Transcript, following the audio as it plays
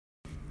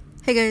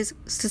Hey guys,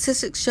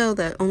 statistics show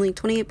that only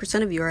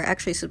 28% of you are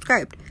actually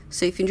subscribed.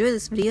 So if you enjoy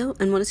this video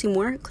and want to see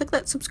more, click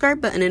that subscribe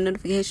button and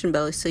notification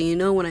bell so you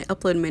know when I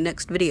upload my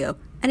next video.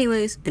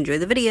 Anyways, enjoy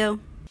the video.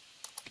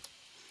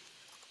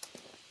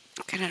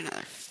 Get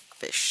another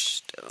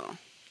fish still.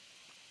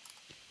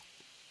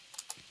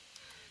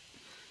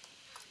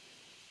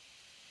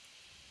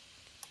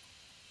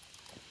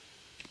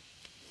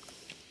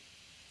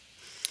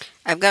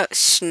 I've got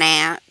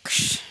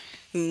snacks,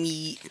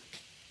 meat,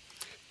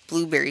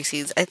 blueberry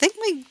seeds. I think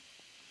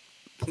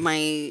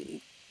my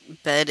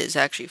bed is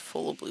actually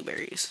full of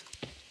blueberries.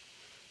 I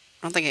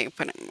don't think I can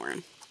put any more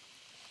in.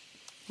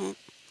 Oh.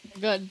 I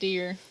got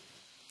deer.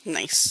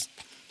 Nice.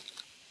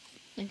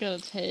 I got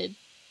its head.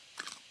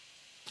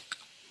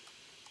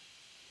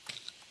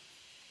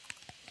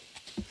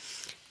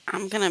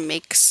 I'm gonna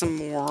make some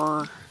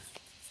more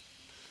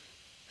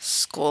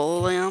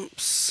skull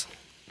lamps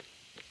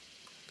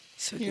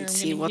so we can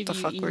see what the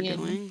fuck we're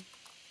doing.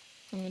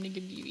 I'm gonna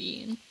give you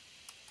Ian.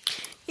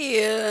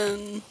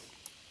 Ian.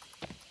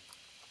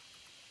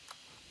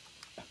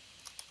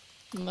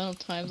 The amount of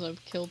times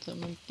I've killed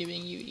him, I'm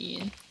giving you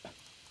Ian.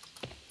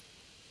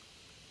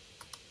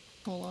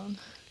 Hold on.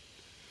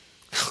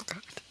 Oh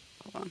god.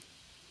 Hold on.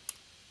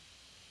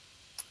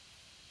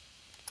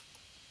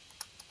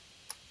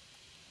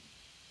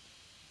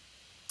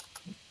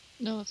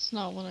 No, it's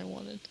not what I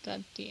wanted.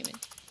 God damn it.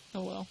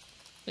 Oh well.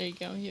 There you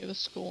go. You have a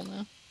skull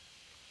now.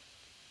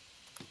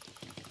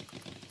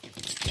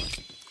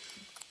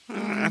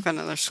 I have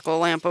another skull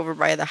lamp over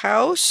by the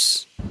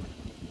house.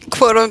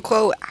 Quote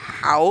unquote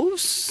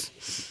house.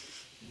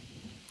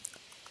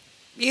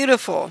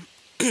 Beautiful.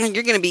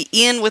 You're gonna be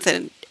Ian with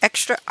an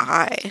extra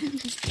eye.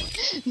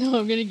 No,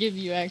 I'm gonna give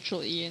you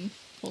actual Ian.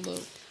 Hold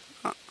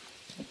up.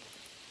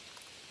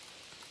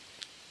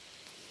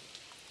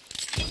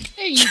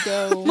 There you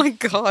go. Oh my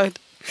god.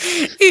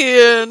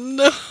 Ian,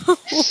 no.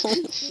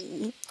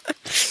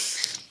 This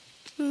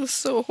is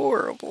so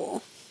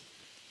horrible.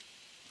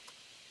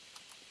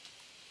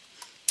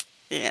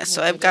 Yeah,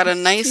 so I've got a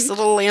nice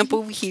little lamp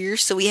over here,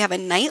 so we have a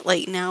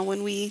nightlight now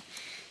when we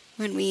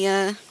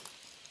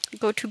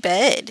go to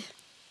bed.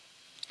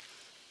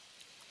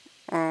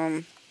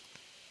 The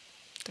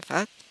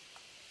fuck?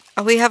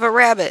 Oh, we have a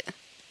rabbit.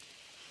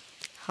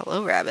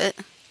 Hello, rabbit.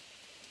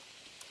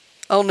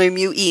 I'll name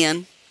you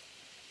Ian.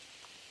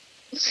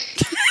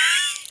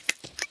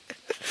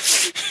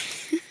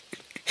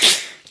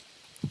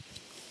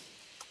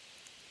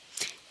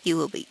 You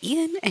will be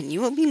Ian, and you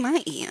will be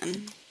my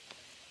Ian.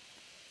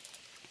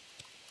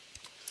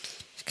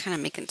 Just kind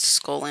of making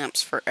skull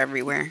lamps for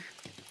everywhere.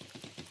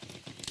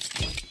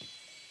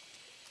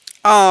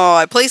 Oh,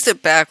 I placed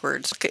it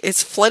backwards.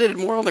 It's flooded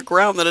more on the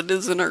ground than it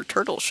is in our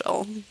turtle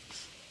shell.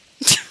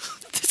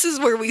 This is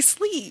where we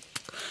sleep.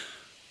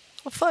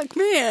 Oh, fuck,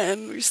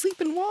 man. We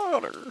sleep in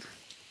water.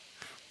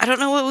 I don't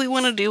know what we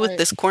want to do with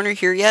this corner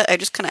here yet. I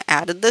just kind of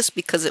added this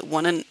because it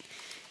wouldn't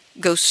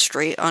go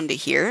straight onto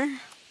here.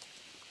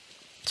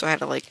 So I had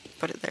to, like,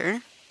 put it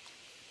there.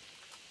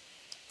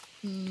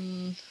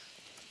 We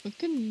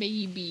could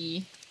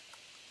maybe...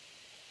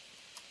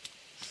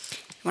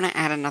 I want to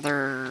add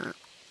another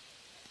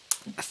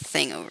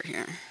thing over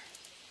here.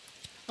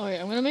 Alright,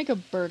 I'm gonna make a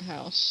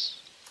birdhouse.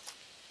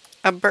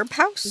 A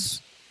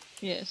birdhouse?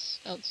 Yes,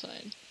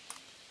 outside.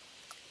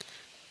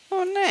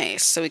 Oh,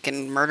 nice. So we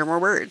can murder more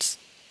birds.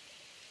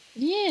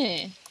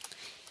 Yeah!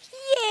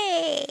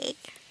 Yay!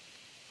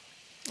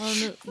 I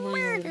don't know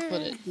where you want to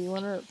put it. Do you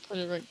want to put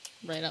it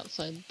right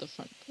outside the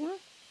front door?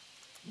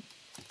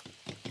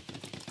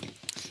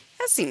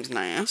 That seems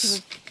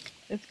nice.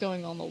 It's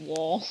going on the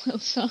wall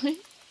outside.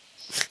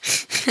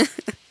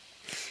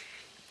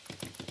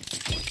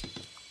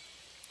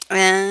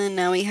 And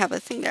now we have a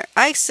thing there.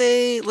 I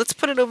say, let's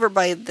put it over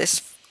by this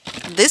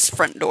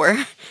front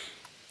door.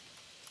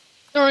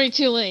 Sorry,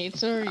 too late.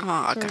 Sorry.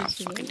 Oh, god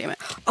fucking damn it.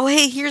 Oh,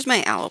 hey, here's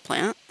my aloe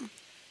plant.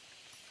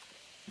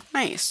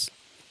 Nice.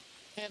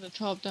 I had to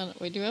chop down it.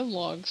 We do have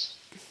logs.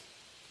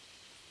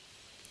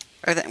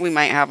 Or that we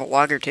might have a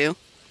log or two.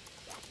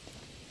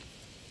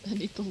 I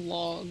need the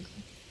log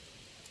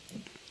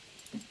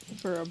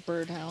for a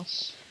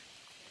birdhouse.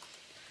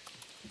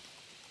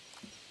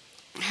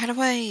 How do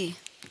I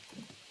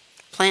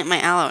plant my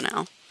aloe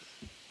now?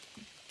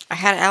 I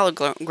had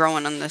aloe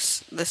growing on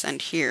this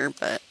end here,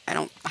 but I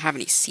don't have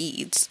any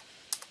seeds.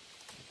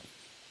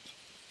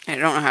 I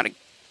don't know how to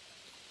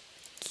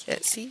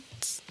get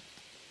seeds.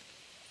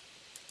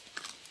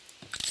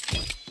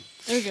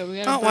 There we go. We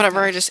got. Oh, whatever.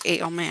 I just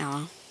ate all my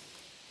aloe.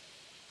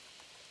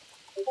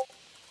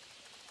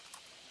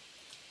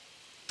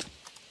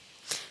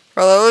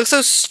 Bro, that looks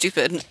so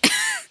stupid.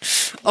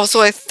 Also,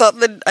 I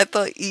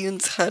thought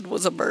Ian's head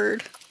was a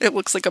bird. It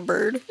looks like a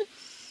bird.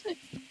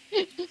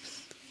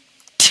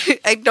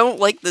 I don't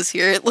like this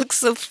here. It looks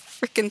so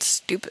freaking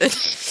stupid.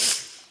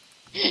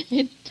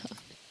 It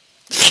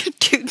does.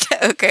 Dude,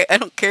 okay, I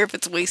don't care if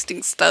it's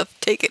wasting stuff.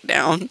 Take it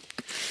down.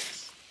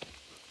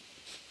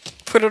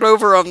 Put it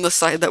over on the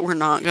side that we're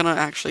not gonna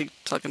actually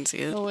fucking see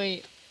it. Oh,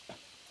 wait.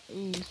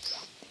 Ooh.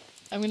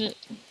 I'm gonna...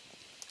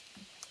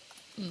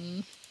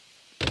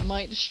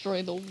 might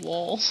destroy the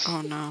wall.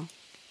 Oh no.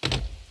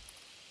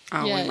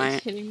 Oh, Yeah, we it's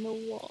might. hitting the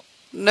wall.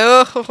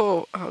 No!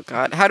 Oh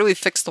god. How do we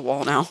fix the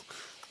wall now?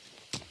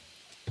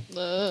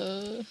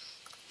 We're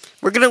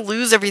gonna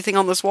lose everything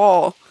on this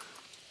wall.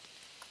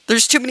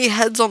 There's too many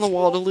heads on the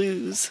wall to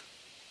lose.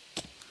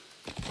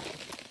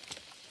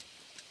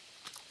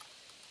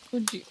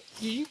 Did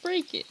you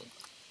break it?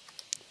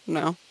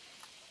 No.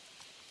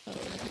 Oh.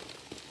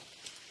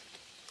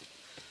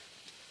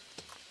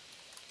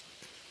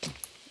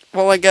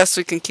 Well, I guess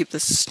we can keep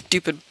this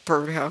stupid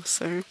birdhouse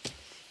there.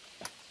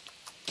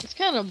 It's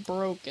kind of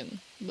broken,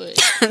 but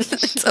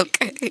It's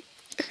okay.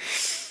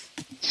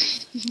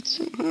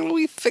 How do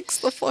we fix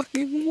the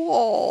fucking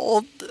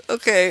wall?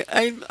 Okay,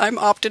 I'm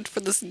opted for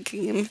this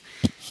game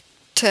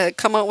to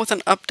come out with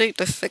an update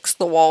to fix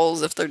the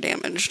walls if they're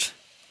damaged.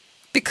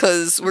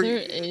 Because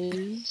there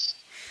is,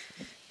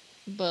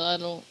 but I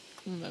don't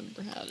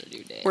remember how to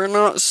do that. we're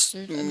not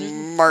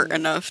smart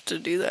enough to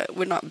do that.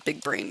 We're not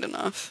big-brained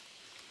enough.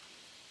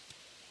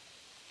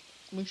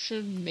 We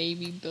should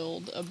maybe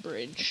build a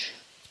bridge.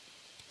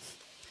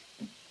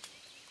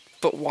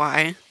 But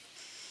why?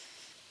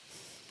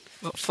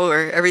 What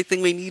for?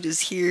 Everything we need is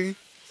here.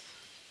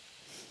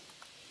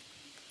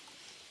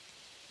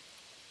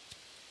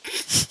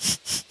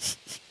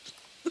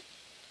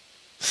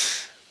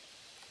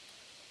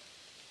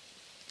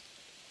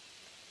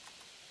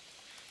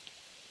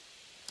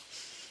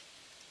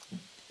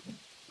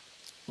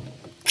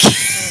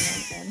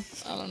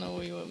 I don't know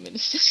what you want me to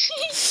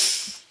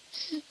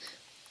say.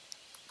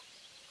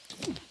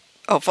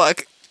 Oh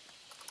fuck.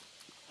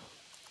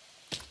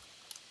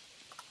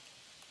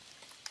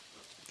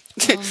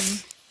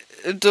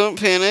 Don't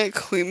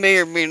panic. We may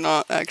or may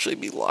not actually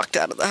be locked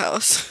out of the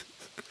house.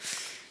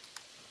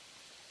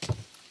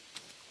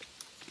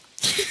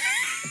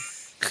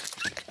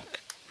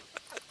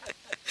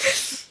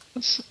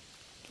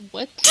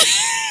 What?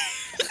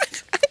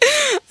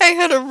 I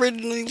had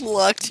originally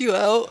locked you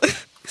out.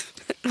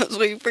 I was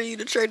waiting for you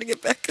to try to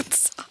get back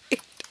inside.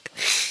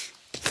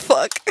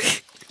 Fuck.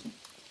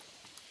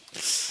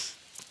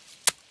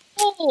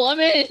 Oh, I'm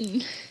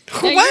in!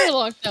 Now What? you're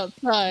locked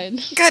outside.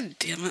 God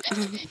damn it.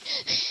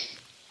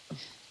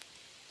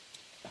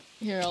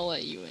 Here, I'll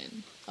let you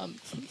in.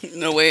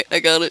 No, wait, I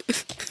got it.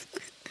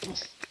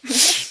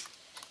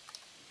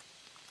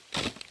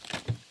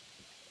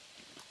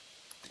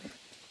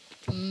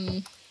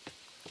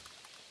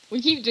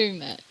 We keep doing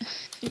that.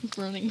 Keep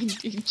running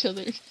into each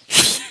other's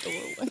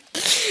doorway.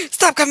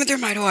 Stop coming through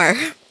my door.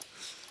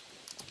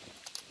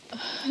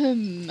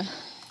 Hmm.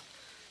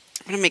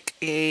 I'm gonna make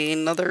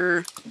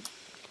another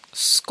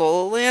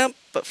skull lamp,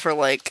 but for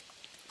like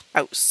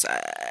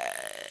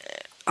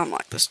outside.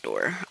 Unlock this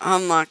door.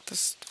 Unlock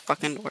this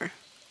fucking door.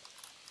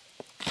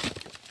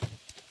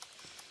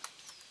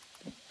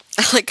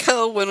 I like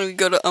how when we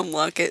go to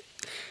unlock it,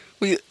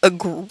 we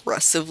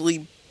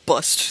aggressively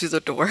bust through the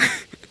door.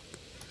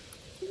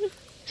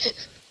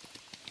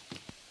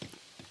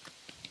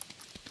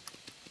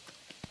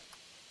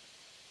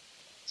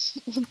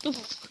 What the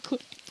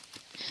fuck?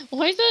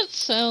 Why does that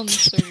sound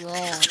so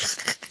wrong?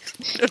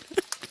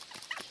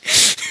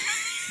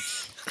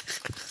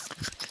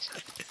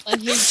 I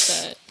hate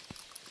that.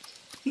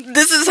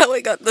 This is how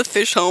I got the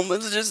fish home.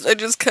 It's just I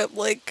just kept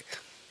like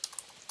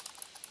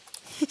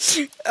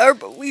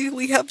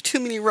we have too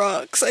many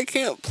rocks. I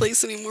can't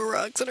place any more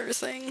rocks at our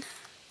thing.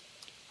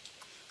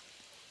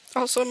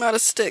 Also, I'm out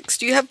of sticks.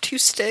 Do you have 2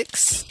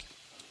 sticks?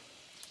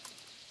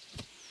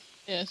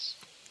 Yes.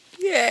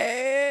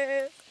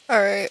 Yeah.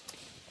 All right.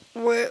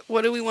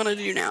 What do we want to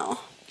do now?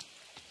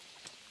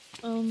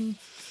 You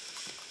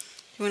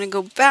want to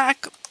go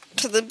back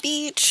to the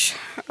beach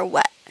or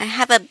what? I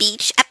have a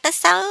beach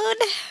episode,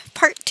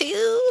 part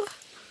 2.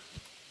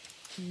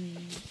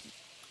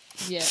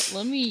 Yeah,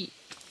 let me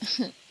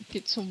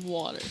get some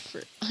water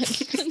for. I'm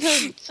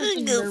such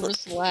a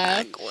nervous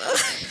laugh.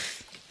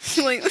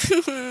 Like,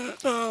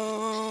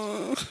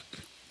 oh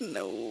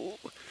no.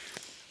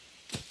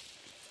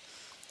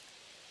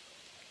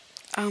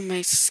 Oh,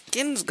 my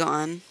skin's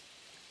gone.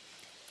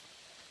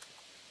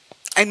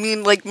 I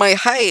mean, like my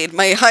hide,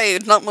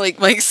 not like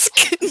my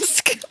skin.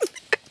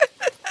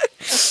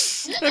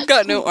 I've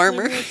got no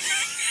armor.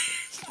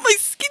 My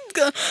skin's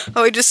gone.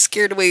 Oh, I just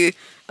scared away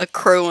a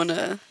crow and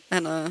a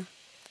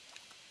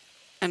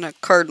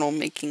cardinal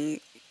making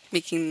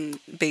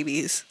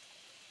babies.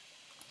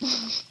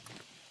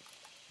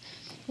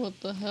 What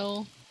the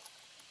hell?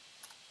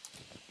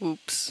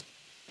 Oops.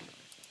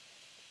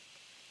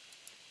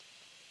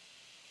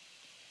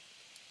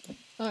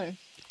 Oh.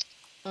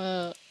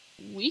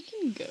 We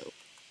can go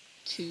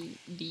to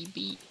the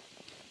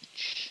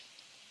beach.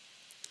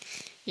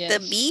 Yes. The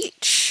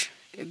beach?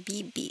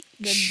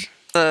 Beach.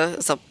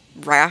 It's a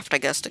raft, I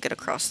guess, to get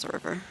across the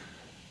river.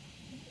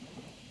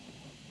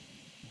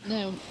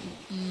 No.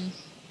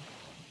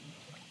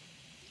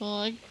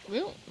 Well, we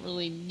don't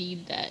really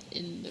need that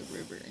in the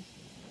river.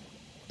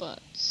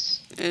 But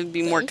It'd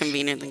be more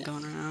convenient than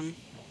going around.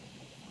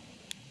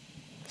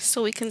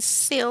 So we can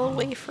sail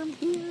away from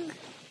here.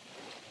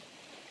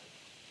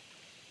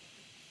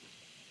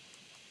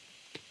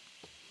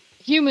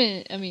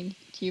 humans. I mean,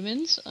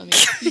 Humans. oh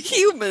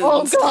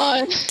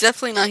god.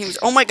 Definitely not humans.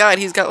 Oh my god,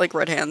 he's got like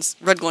red hands.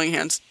 Red glowing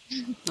hands.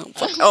 No,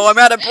 fuck. Oh, I'm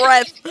out of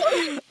breath.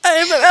 I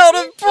am out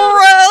of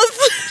breath.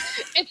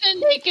 It's a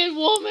naked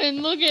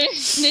woman. Look at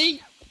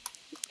snake.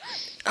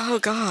 Oh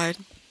god.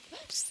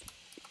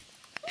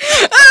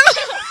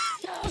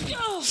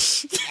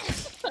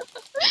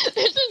 There's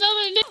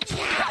another naked.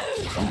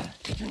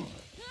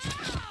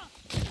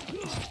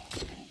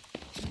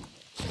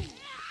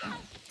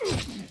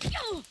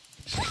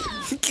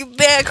 Get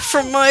back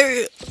from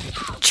my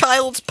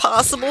child's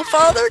possible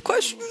father?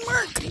 Question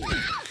mark.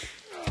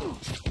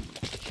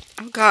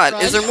 Oh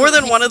god, is there more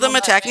than one of them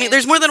attacking me?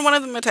 There's more than one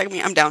of them attacking me.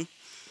 I'm down.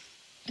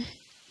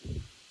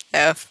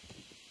 F.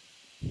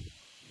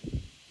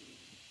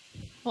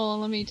 Hold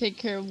on, let me take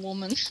care of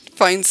woman.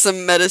 Find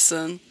some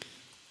medicine.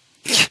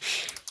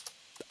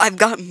 I've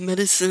got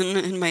medicine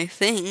in my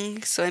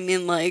thing, so I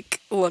mean,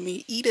 like, let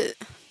me eat it.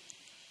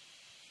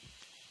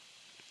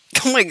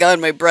 Oh my god,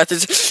 my breath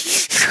is...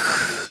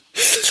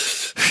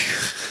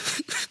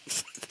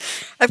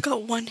 I've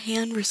got one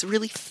hand with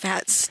really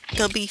fat,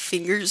 stubby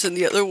fingers, and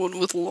the other one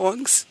with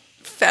long,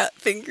 fat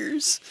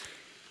fingers.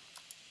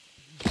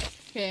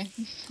 Okay,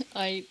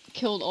 I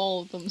killed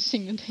all of them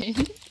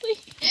single-handedly.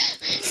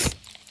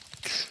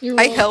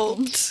 I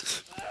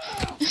helped.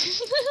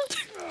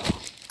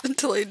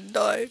 Until I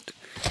died.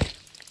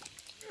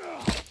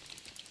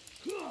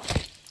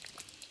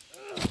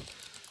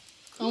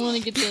 I want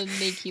to get the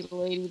naked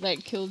lady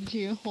that killed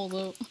you. Hold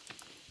up.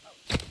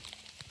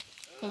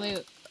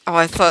 Oh,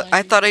 I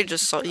thought I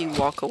just saw you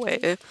walk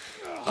away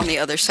on the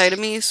other side of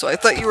me, so I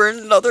thought you were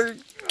another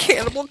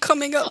cannibal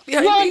coming up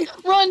behind me.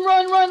 Run! Run!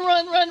 Look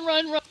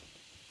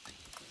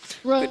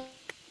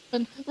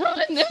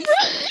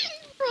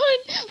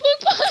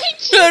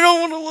behind you! I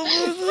don't want to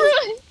live with this.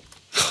 Run!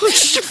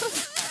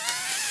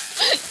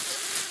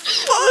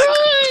 Fuck!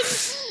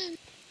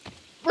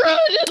 Run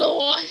in the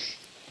water!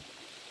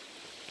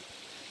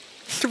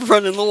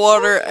 Run in the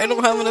water. I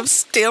don't have enough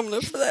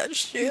stamina for that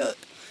shit.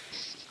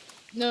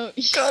 No,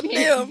 you Goddamn.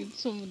 can't get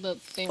some of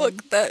that thing.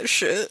 Fuck that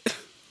shit.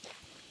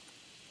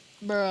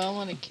 Bro, I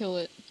want to kill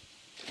it.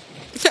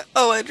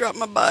 Oh, I dropped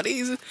my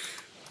bodies.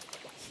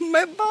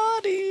 My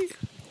body.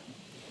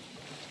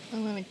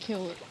 I'm gonna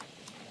kill it.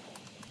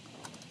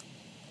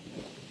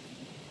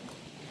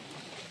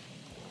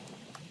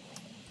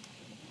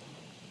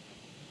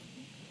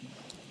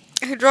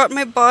 I dropped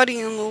my body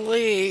in the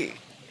lake.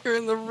 Or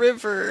in the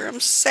river. I'm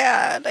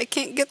sad. I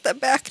can't get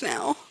that back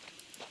now.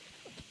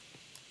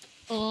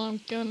 Oh, I'm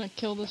gonna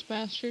kill this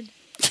bastard.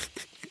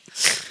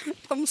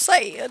 I'm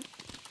sad.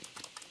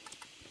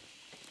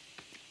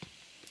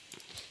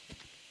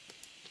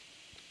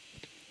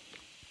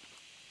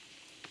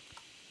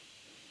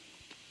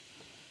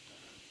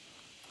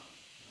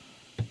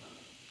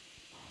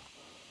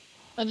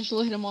 I just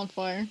lit him on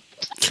fire.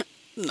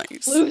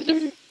 Nice.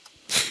 Loser.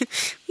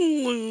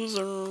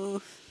 Loser.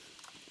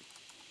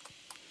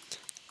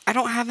 I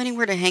don't have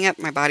anywhere to hang up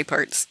my body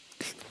parts.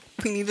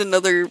 We need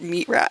another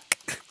meat rack.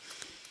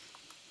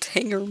 To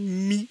hang our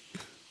meat.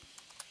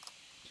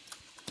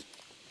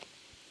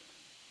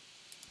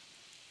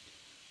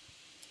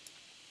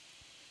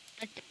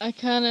 I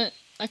kinda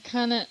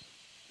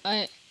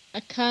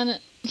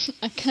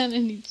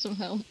need some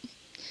help.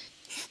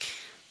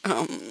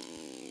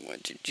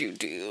 What did you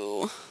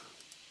do?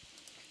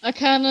 I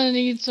kinda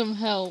need some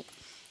help.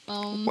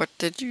 What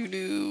did you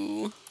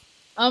do?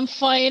 I'm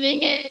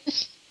fighting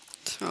it.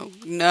 Oh,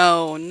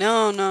 no.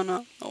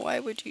 Why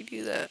would you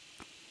do that?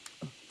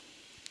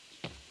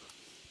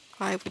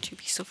 Why would you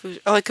be so foolish?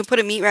 Oh, I could put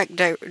a meat rack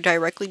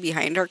directly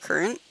behind our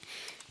current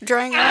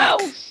drying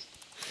rack. Ow!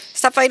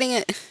 Stop fighting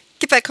it.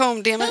 Get back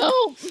home, damn it.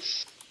 No!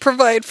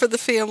 Provide for the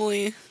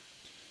family.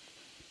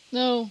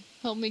 No,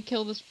 help me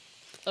kill this.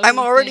 I'm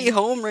already thing.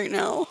 home right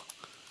now.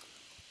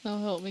 No,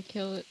 help me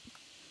kill it.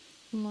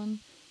 Come on.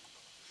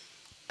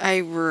 I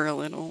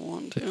really don't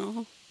want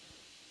to.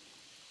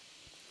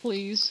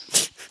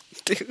 Please.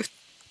 Dude.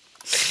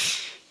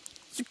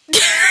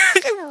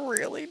 I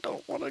really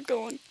don't want to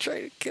go and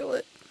try to kill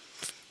it.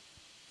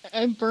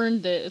 I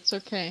burned it, it's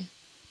okay.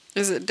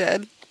 Is it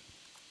dead?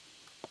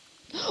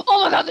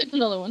 Oh my god, there's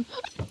another one!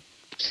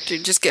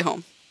 Dude, just get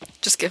home.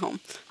 Just get home.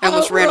 I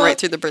almost ran right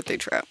through the birthday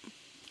trap.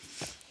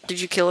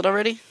 Did you kill it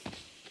already?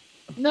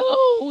 No,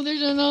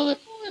 there's another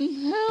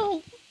one.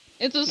 Help!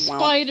 It's a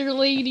spider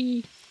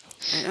lady.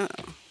 Yeah.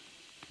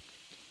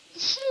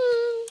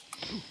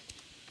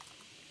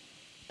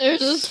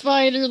 There's a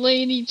spider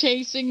lady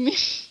chasing me.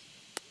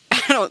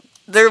 I don't.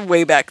 They're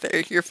way back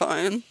there. You're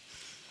fine.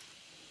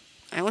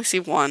 I only see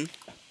one.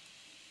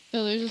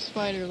 No, there's a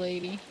spider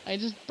lady. I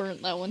just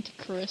burnt that one to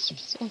crisp,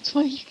 so that's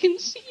why you can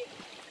see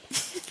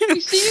her.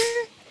 You see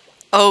her?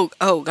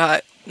 Oh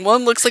god.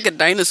 One looks like a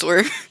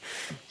dinosaur.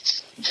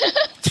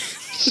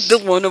 The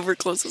one over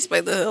closest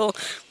by the hill.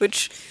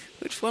 Which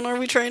one are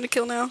we trying to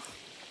kill now?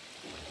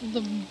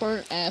 The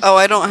burnt ass. Oh,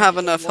 I don't have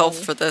enough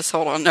health for this.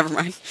 Hold on, never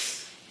mind.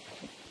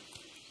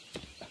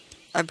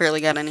 I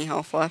barely got any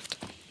health left.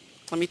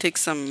 Let me take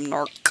some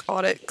narc.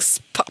 narcotics,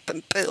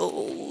 popping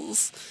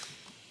pills.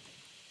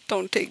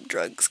 Don't take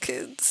drugs,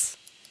 kids.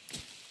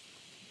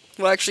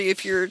 Well, actually,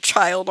 if you're a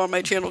child on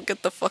my channel,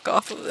 get the fuck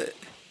off of it.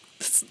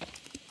 It's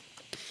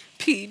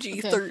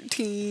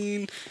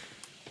PG-13.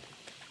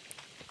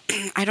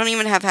 I don't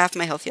even have half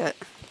my health yet.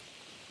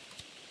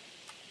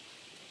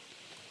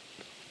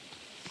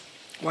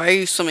 Why are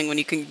you swimming when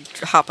you can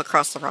hop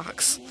across the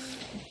rocks?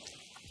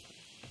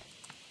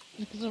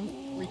 Because I'm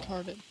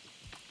retarded.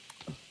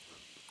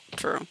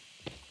 True.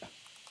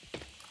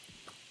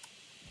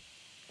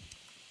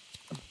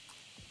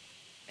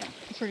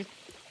 For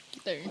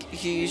there.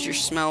 You use your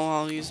smell,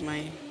 I'll use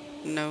my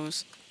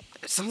nose.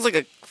 It sounds like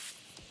a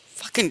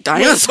fucking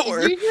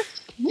dinosaur.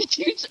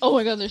 Oh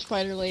my god, there's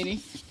Spider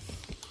Lady.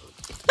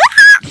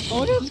 Oh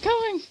my god, it's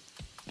coming!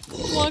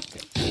 Look.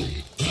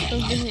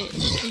 Don't get hit.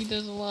 He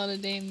does a lot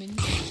of damage.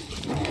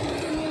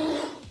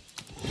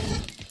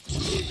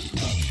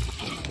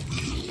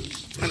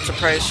 I'm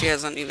surprised she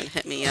hasn't even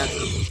hit me yet.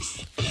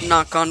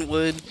 Knock on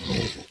wood.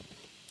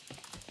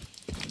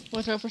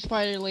 Watch out for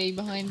Spider Lady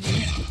behind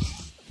you.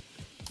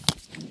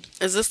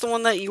 Is this the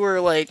one that you were,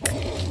 like,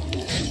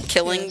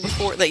 killing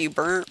before? That you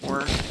burnt,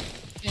 or?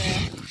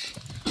 Yeah.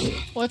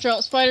 Watch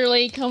out, Spider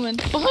Lady coming.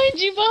 Behind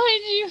you,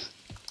 behind you!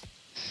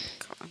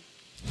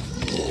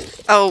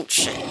 Oh,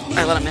 shit.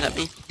 I let him hit at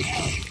me.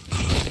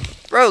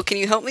 Bro, can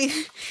you help me?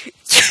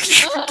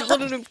 You're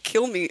letting him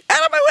kill me.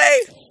 Out of my way!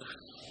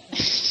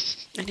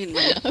 I need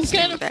my I'm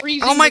kind of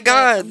freezing. Oh my to death.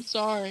 god! I'm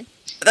sorry.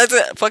 That's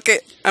it. Fuck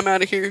it. I'm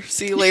out of here.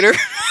 See you later.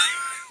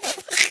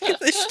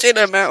 This shit,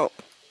 I'm out.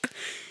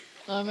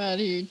 I'm out of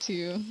here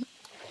too.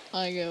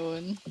 I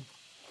going.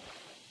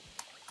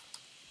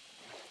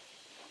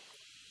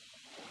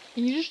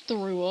 You just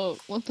threw up.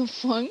 What the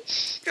fuck?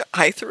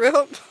 I threw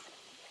up?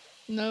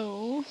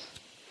 No.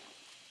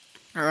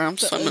 Alright, I'm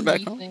The swimming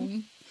back ugly home.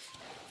 thing.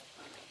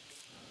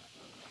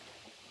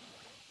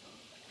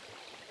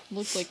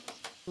 Looked like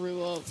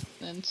threw up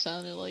and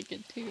sounded like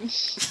it too.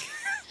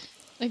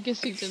 I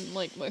guess he didn't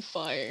like my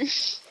fire.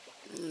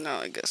 No,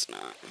 I guess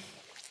not.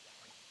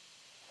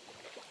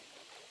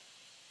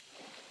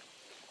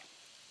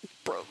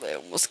 Bro, they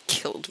almost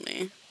killed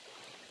me.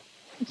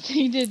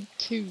 He did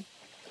too.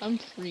 I'm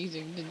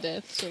freezing to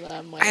death, so that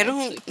I might. I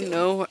don't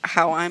know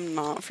how I'm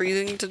not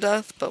freezing to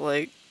death, but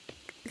like,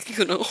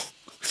 you know.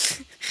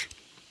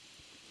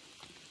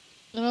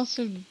 It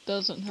also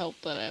doesn't help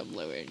that I have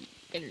low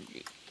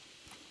energy.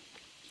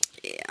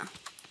 Yeah.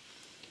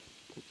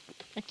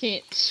 I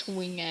can't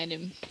swing at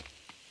him.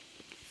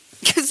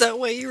 Is that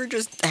why you were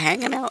just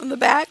hanging out in the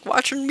back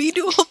watching me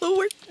do all the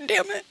work?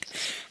 Damn it.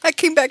 I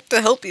came back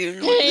to help you.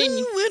 And you're like,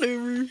 Hey.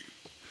 whatever.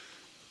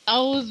 I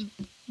was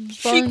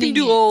She burning can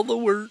do it, all the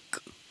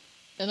work.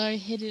 and I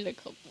hit it a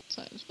couple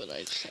times, but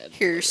I just had.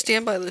 Here,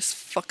 stand by this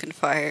fucking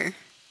fire.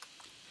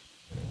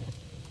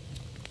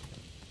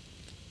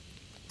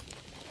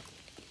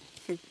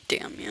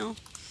 Damn you.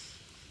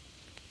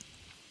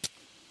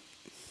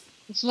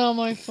 It's not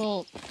my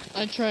fault.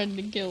 I tried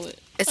to kill it.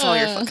 It's all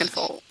your fucking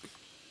fault.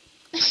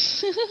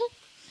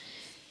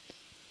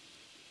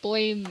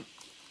 Blame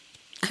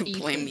I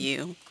blame Ethan.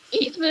 you.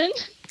 Ethan?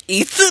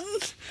 Ethan?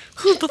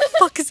 Who the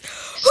fuck is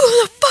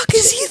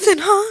Ethan,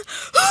 huh?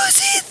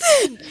 Who's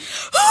Ethan?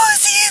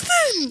 Who's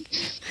Ethan?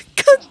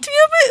 God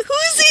damn it,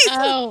 who's Ethan?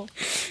 Ow.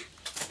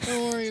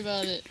 Don't worry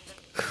about it.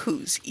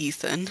 Who's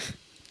Ethan?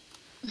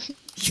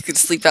 You can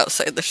sleep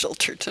outside the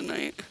shelter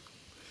tonight.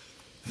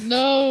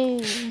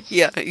 No.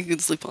 Yeah, you can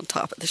sleep on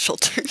top of the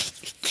shelter.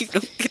 You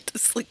don't get to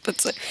sleep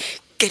inside.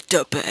 Get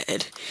to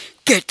bed.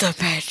 Get to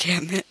bed,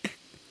 damn it.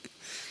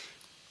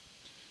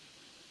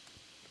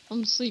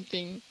 I'm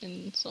sleeping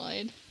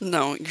inside.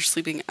 No, you're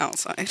sleeping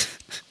outside.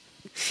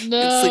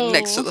 No. You sleep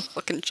next to the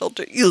fucking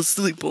shelter. You'll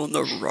sleep on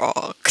the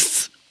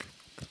rocks.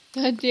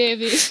 God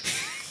damn it.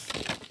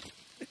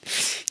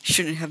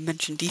 Shouldn't have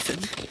mentioned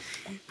Ethan.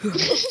 Who the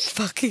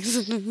fuck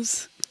Ethan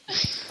is?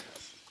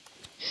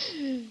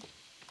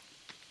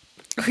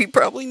 We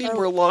probably need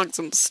more logs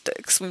and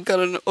sticks. We've got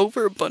an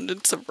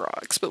overabundance of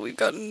rocks, but we've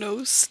got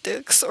no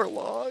sticks or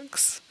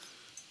logs.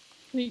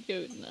 We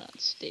go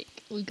not stick.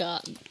 We go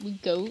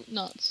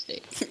not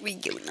stick. We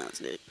go not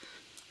stick.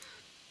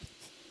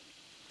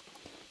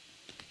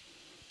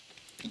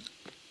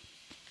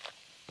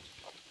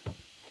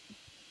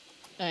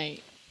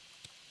 Alright.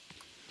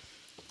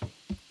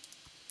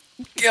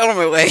 Get out of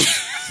my way.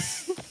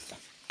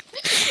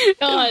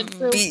 God,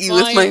 so Beat you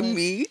with my violent.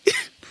 meat.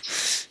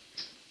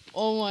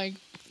 Oh my,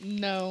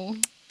 no.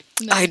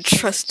 I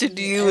trusted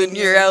you and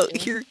you're out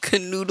here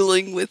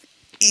canoodling with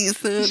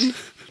Ethan.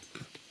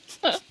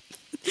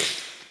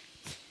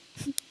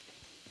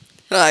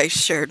 I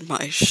shared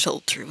my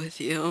shelter with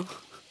you.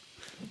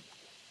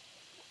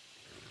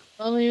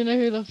 I don't even know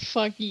who the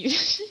fuck you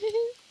is.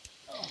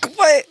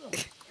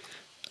 What?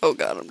 Oh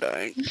god, I'm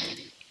dying.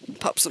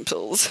 Pop some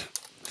pills.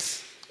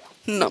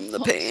 Numb the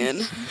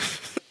pain.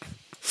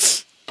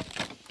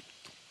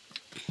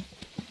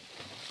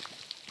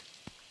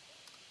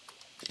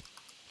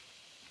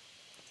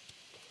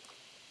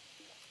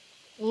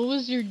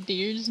 your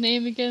deer's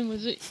name again?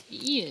 Was it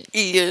Ian?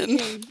 Ian.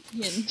 Okay,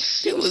 Ian.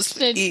 It was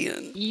Said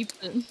Ian.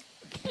 Ethan.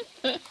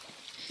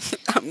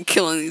 I'm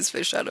killing these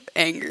fish out of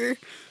anger.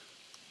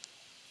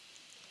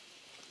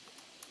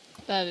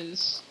 That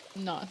is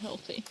not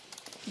healthy.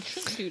 You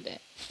shouldn't do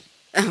that.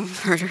 I'm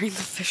murdering the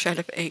fish out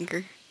of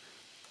anger.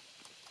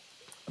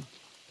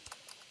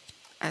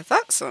 I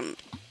thought some...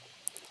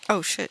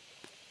 Oh, shit.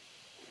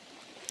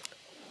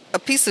 A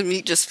piece of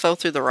meat just fell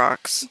through the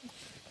rocks.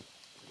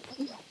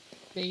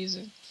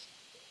 Amazing.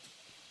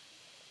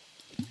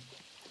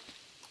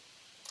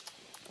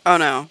 Oh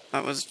no,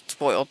 that was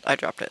spoiled. I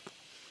dropped it.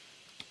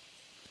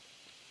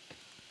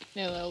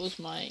 Yeah, that was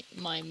my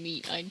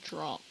meat I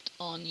dropped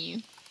on you.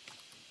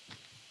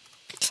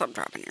 Stop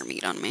dropping your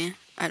meat on me.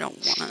 I don't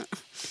want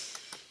it.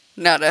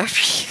 Not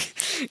after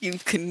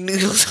you've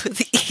canoodled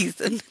with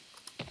Ethan.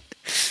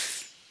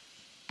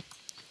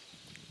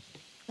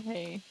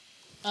 Hey,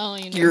 I don't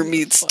even know Your who the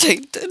meat's fuck-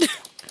 tainted.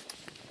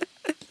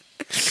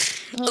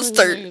 I don't I'll even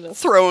start know who the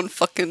throwing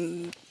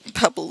fucking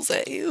pebbles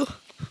at you.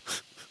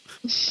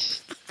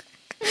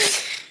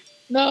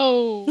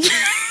 No!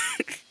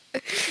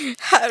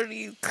 How do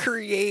you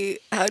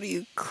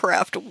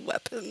craft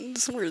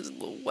weapons? Where's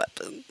the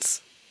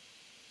weapons?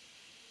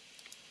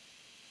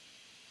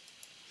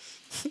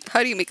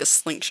 How do you make a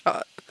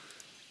slingshot?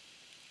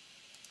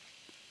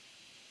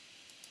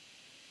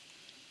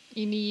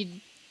 You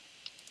need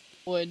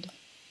wood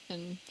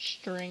and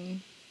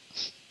string.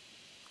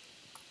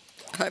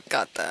 I've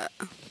got that.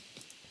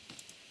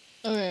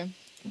 Okay.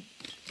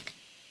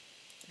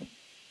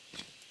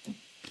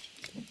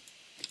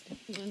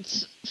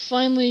 Let's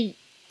finally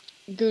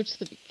go to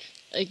the beach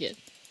again.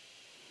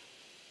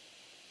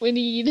 We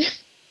need...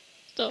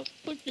 Stop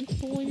fucking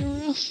fooling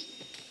around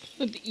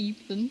with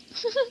Ethan.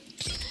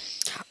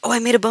 Oh, I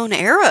made a bow and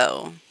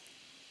arrow.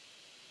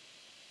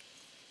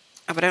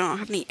 Oh, but I don't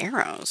have any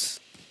arrows.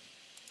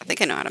 I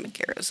think I know how to make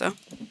arrows, though.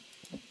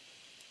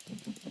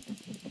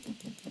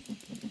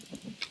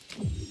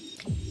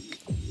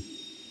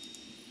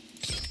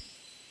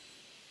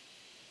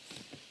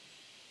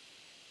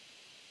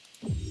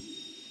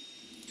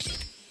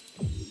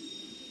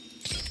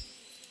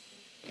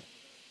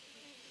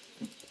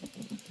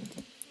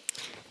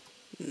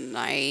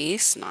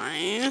 Nice,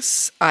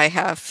 nice. I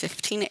have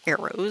 15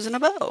 arrows and a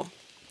bow.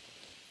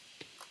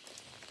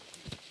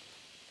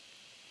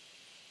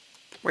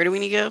 Where do we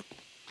need to go?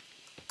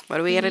 What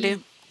do we gotta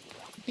do?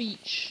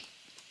 Beach.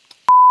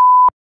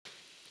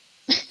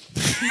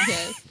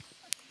 Yes.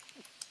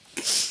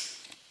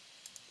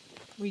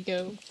 We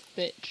go,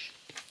 bitch.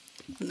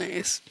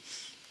 Nice.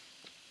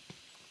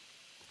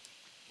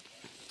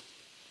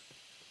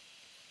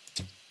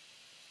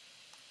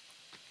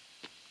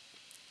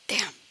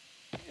 Damn.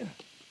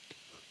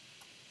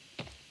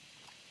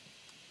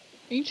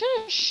 Are you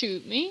trying to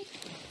shoot me?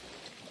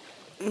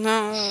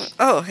 No.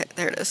 Oh, hey,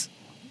 there it is.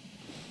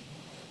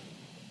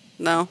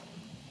 No.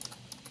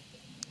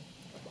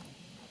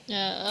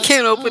 Yeah.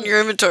 Can't open your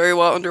inventory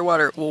while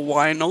underwater. Well,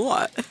 why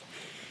not?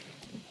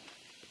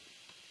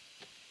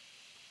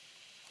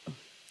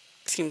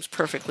 Seems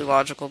perfectly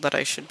logical that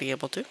I should be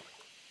able to.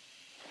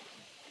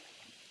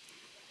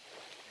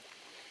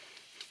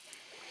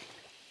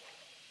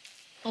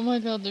 Oh my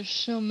god, there's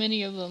so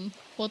many of them.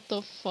 What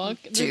the fuck?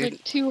 There's Dude,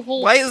 like 2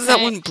 whole why is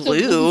that one packs of them.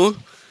 blue?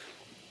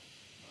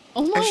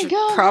 Oh my should god,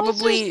 why is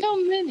probably- there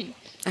so many?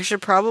 I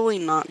should probably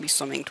not be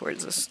swimming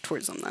towards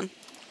them then.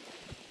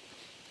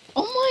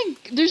 Oh my,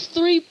 there's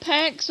 3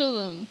 packs of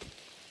them.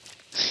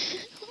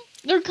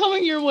 They're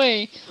coming your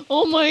way.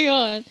 Oh my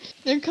god,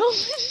 they're coming.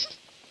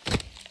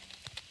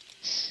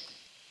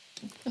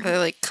 Are they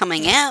like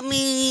coming at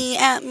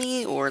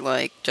me, or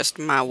like just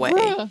my way?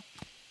 Bruh,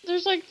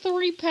 there's like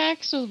 3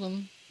 packs of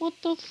them. What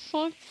the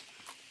fuck?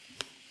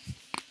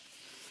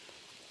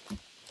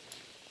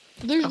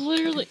 There's Okay.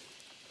 literally...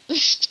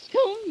 There's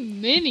so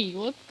many.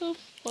 What the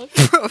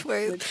fuck?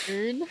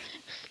 Richard?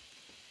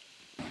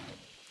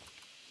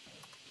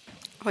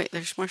 Wait,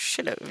 there's more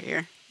shit over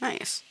here.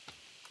 Nice.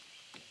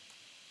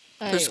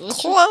 Alright, There's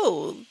let's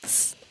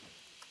clothes.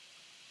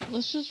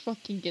 just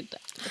fucking get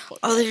that the fuck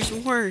Oh, out.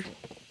 there's more.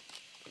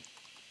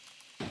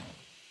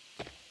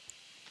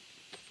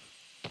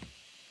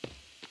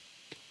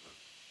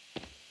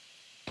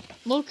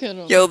 Look at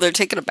them. Yo, they're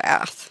taking a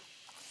bath.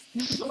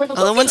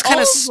 Other one's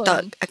kind of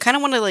stuck. I kind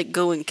of want to like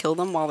go and kill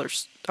them while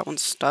that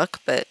one's stuck,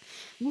 but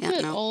Look yeah,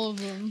 at no. all of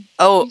them.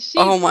 Oh, You see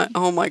oh my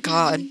them?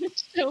 god.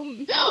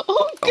 Oh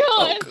Oh,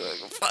 god! good.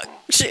 Fuck,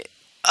 shit.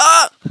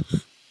 Ah!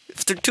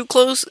 If they're too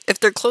close, if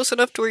they're close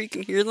enough to where you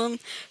can hear them,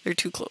 they're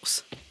too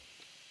close.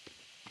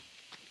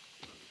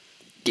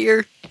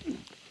 Deer.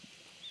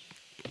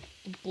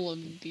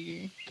 Bloody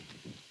deer.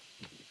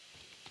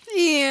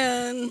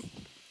 Ian.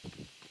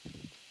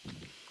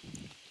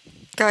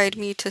 Guide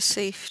me to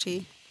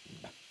safety.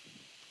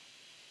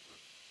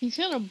 He's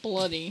kind of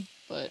bloody,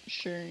 but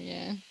sure,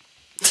 yeah.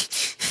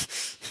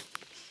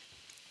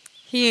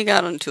 He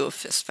got into a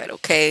fist fight,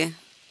 okay?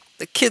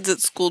 The kids at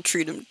school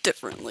treat him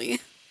differently.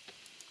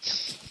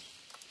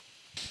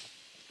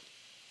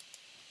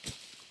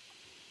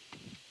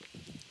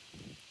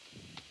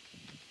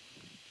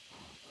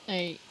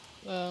 Hey,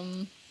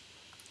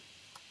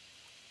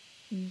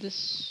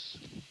 this,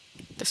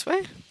 This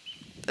way?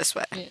 This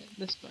way. yeah,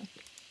 this way.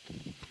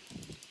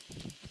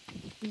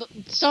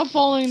 Stop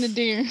following the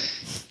deer.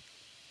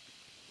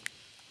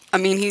 I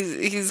mean,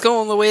 he's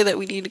going the way that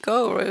we need to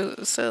go,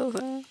 right?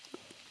 So,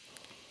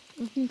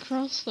 We can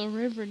cross the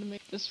river to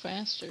make this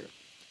faster.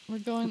 We're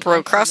going bro,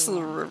 actually crossing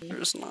the wrong way.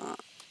 river's not.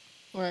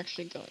 We're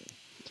actually going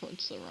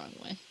towards the wrong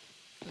way.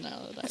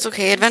 Now that It's I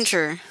okay, realize.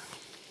 adventure.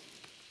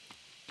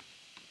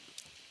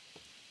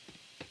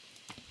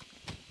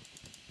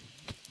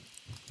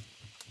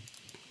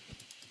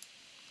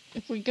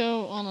 If we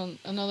go on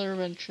another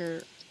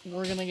adventure,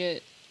 we're gonna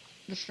get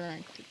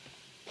distracted.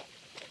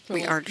 For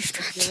We like are a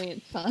distracted.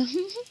 brilliant time.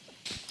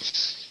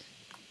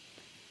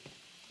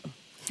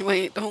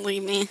 Wait, don't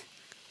leave me.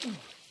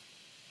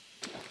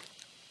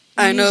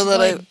 I know Use that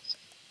legs,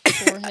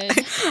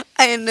 forehead.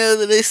 I know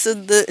that I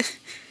said that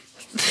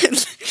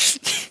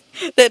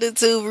that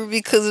it's over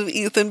because of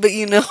Ethan, but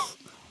you know,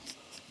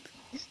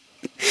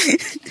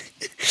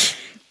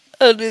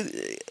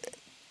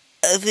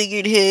 I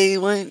figured, hey,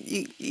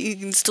 you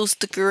can still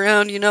stick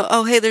around, you know?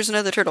 Oh, hey, there's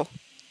another turtle.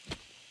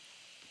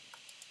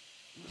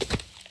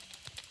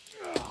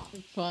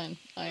 Fine,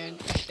 I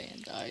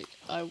understand.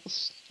 I will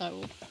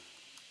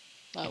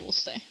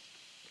stay.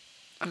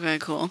 Okay,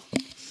 cool.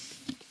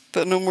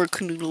 But no more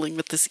canoodling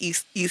with this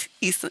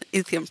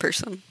Ethium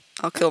person.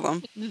 I'll kill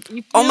them.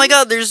 Oh my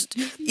god, there's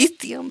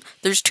Ethium.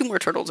 There's 2 more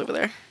turtles over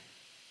there.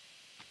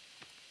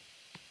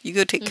 You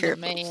go take care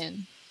There's a of those.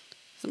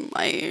 man.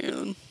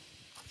 Man.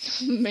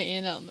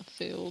 Man out in the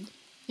field.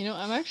 You know,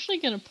 I'm actually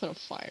gonna put a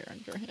fire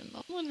under him.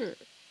 I wonder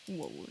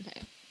what would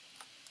happen.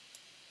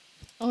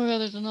 Oh my god,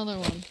 there's another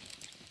one.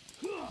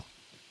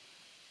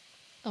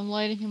 I'm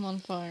lighting him on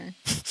fire.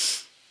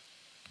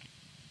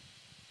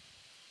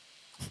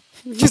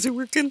 Is it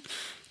working?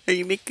 Are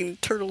you making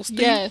turtles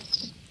do?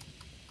 Yes.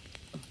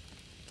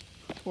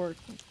 It's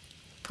working.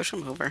 Push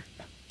him over.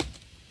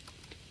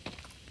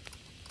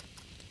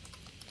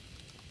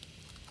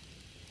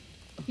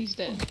 He's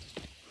dead.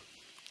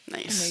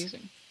 Nice.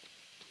 Amazing.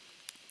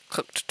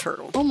 Cooked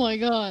turtle. Oh my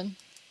god.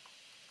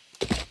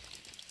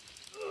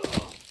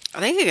 I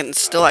think you can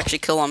still actually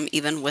kill him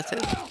even with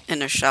it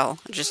in a shell.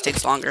 It just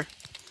takes longer.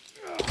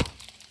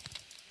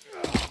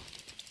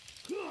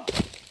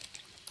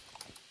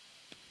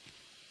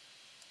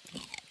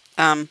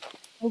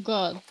 Oh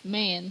god,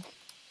 man.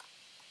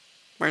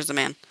 Where's the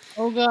man?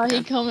 Oh god, Okay.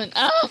 he coming.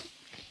 Ah!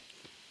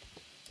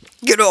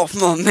 Get off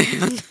my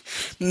man.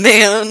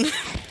 Man.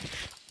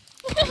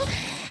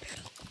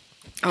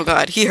 Oh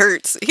god, he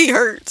hurts. He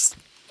hurts.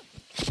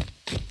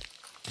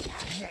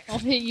 I'll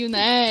hit you in the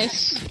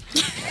ass.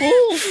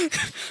 Ooh.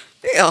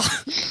 Yeah.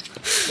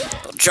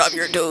 I'll chop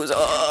your toes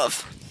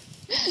off.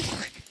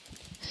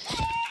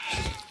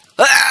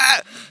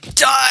 Ah!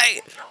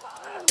 Die!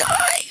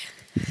 Die!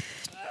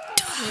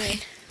 Die.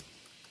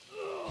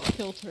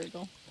 Kill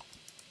turtle.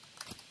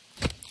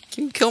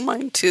 Can you kill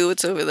mine too?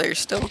 It's over there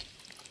still.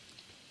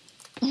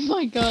 Oh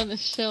my god, the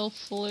shell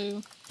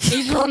flew.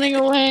 He's running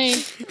away.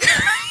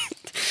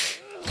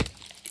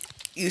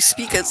 You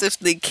speak as if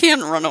they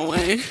can run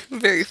away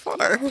very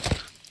far.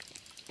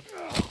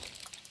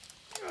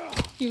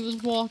 He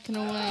was walking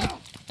away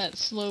at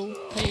slow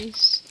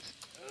pace.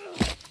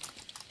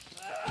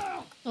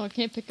 Oh, I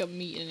can't pick up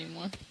meat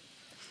anymore.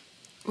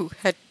 Ooh,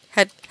 head.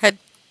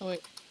 Oh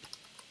wait.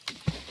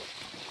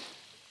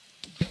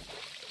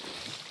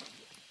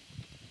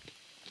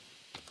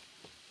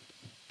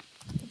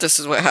 This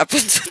is what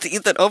happens with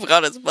Ethan. Oh my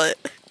god, his butt.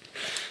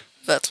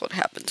 That's what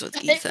happens with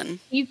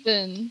Ethan.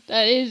 Ethan.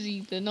 That is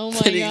Ethan. Oh my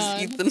That is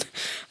god. Ethan.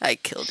 I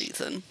killed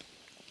Ethan.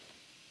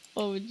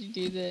 Why would you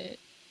do that?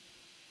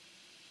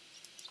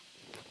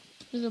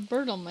 There's a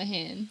bird on my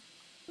hand.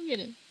 Look at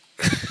him.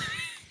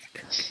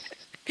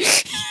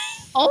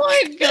 Oh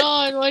my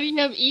god, why do you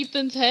have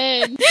Ethan's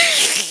head?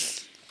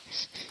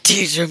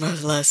 Teach him a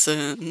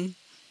lesson.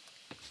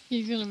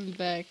 He's gonna be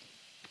back.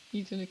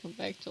 He's gonna come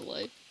back to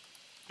life.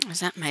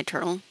 Is that my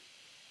turtle?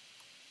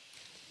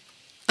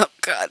 Oh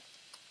god.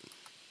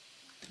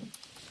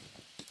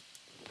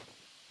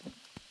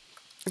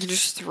 I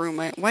just threw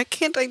my... Why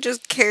can't I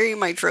just carry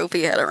my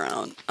trophy head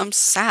around? I'm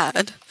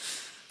sad.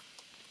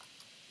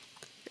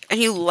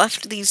 And you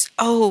left these...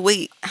 Oh,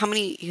 wait. How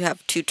many... You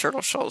have 2 turtle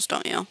shells,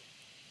 don't you?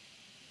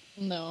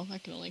 No, I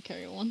can only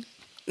carry one.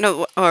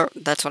 No, or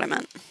that's what I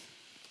meant.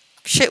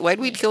 Shit, why'd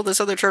we kill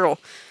this other turtle?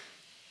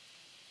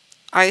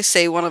 I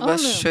say one of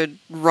us should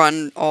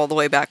run all the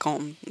way back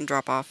home and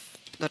drop off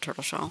the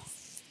turtle shell.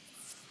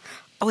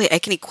 Oh wait, I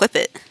can equip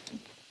it.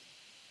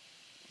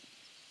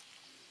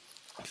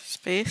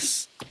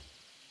 Space.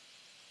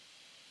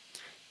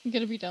 I'm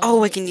gonna be down.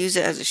 Oh, I can use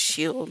it as a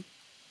shield.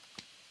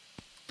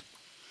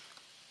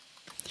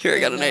 Here, I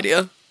got an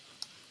idea.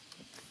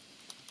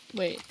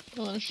 Wait,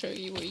 I want to show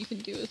you what you can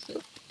do with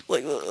it.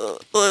 Look.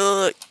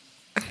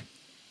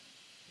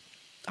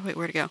 Oh wait,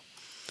 where'd it go?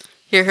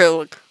 Here,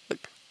 look.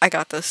 I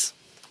got this.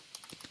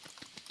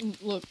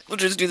 Look. We'll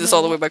just do this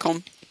all the way back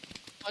home.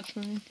 Watch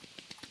me.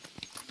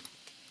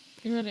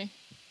 You ready?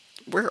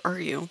 Where are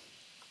you?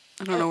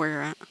 I don't know where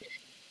you're at.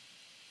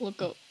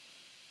 Look up.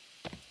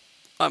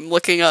 I'm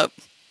looking up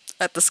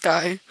at the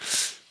sky.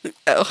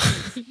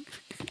 Oh.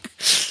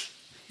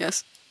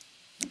 Yes.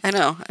 I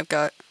know. I've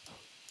got...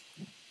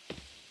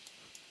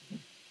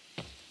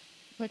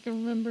 If I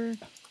can remember.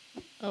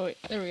 Oh wait,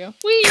 there we go.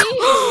 Whee!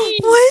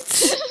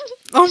 What?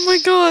 Oh my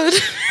god.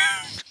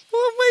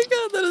 Oh my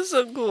god, that is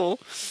so cool.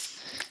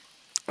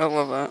 I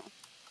love that.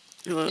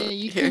 Yeah,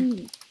 you Here.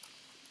 can.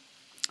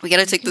 We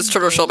gotta take this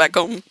turtle shell back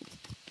home.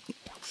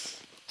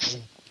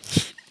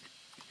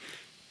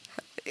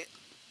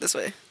 This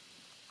way.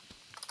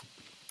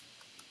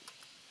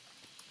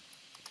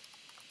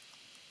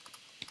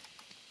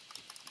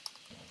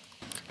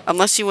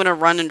 Unless you want to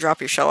run and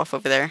drop your shell off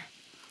over there.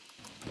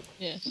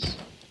 Yes.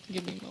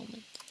 Give me a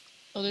moment.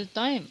 Oh, there's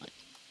diamond.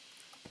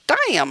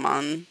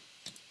 Diamond.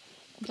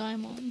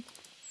 Diamond.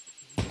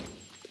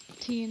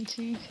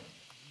 TNT.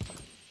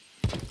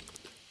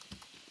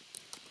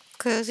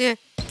 Cause you're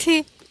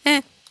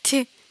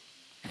TNT.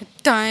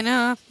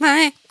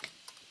 Dynamite.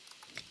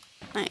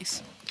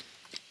 Nice.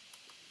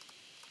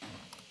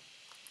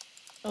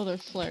 Oh, they're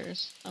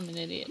flares. I'm an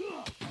idiot.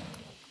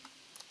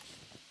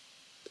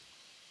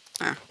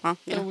 Ah, well,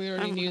 you know, Oh, we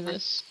already knew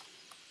this.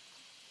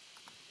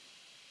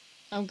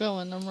 I'm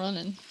going. I'm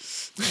running.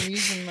 I'm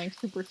using my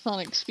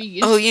supersonic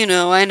speed. Oh, you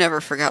know, I never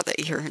forgot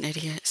that you're an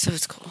idiot, so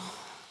it's cool.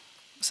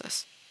 What's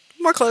this?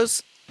 More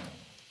clothes.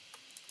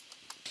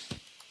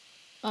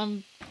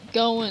 I'm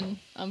going.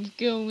 I'm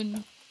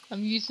going.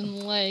 I'm using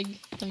leg.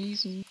 I'm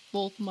using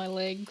both my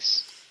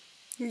legs.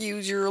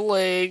 Use your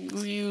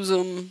legs. Use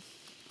them.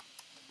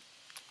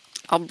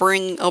 I'll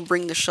bring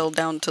the shell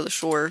down to the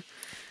shore.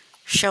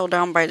 Shell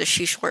down by the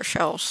seashore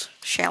shells.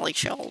 Shally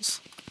shells.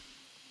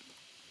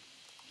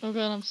 Oh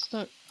god, I'm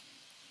stuck.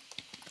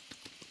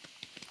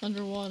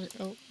 Underwater.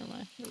 Oh, never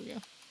mind. There we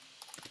go.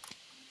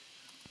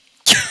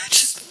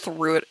 Just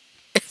threw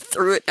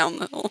it down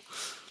the hill.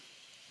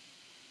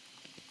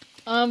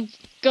 I'm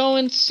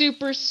going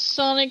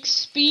supersonic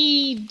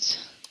speed.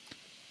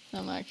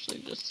 I'm actually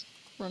just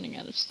running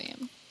out of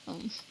stamina.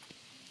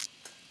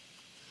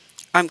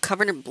 I'm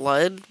covered in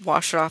blood.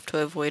 Wash it off to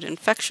avoid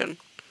infection.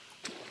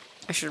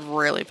 I should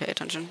really pay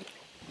attention.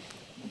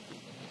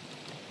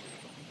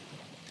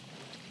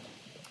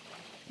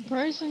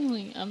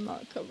 Surprisingly, I'm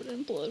not covered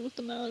in blood with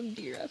the amount of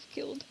deer I've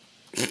killed.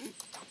 Yeah.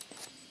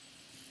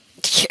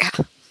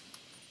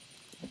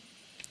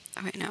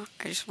 Alright, now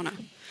I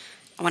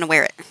wanna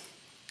wear it.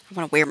 I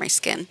wanna wear my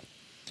skin.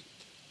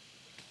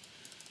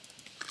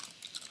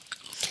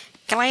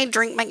 Can I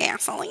drink my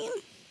gasoline?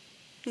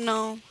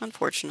 No,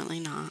 unfortunately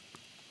not.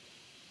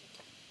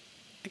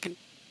 I can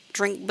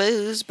drink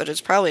booze, but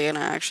it's probably gonna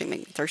actually make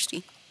me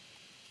thirsty.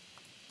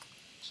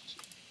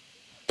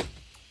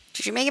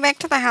 Did you make it back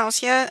to the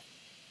house yet?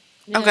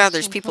 Oh god,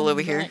 there's people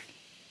over here.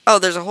 Oh,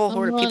 there's a whole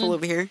horde of people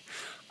over here.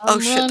 Oh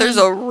shit, there's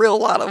a real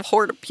lot of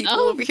horde of people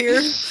over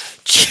here.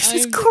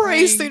 Jesus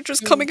Christ, they're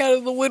just coming out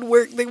of the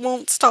woodwork. They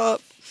won't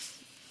stop.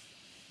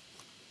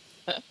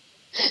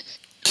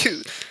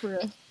 Dude.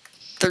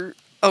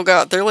 Oh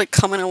god, they're like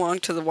coming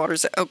along to the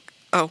water's edge.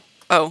 Oh.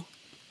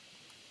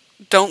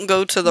 Don't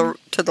go to the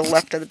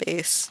left of the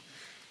base.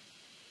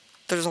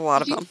 There's a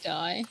lot of them. Did you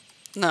die?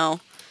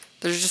 No.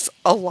 There's just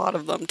a lot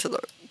of them to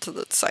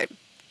the side.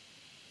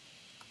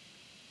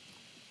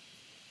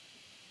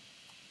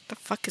 The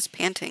fuck is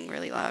panting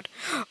really loud?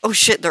 Oh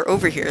shit, they're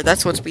over here.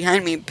 That's what's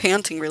behind me,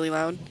 panting really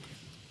loud.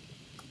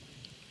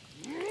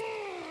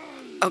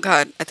 Oh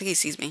god, I think he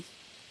sees me.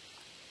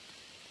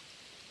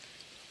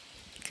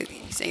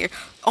 He's here.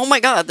 Oh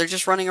my god, they're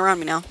just running around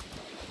me now.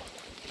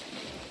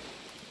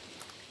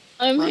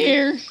 I'm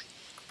here.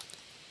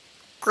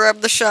 Grab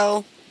the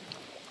shell.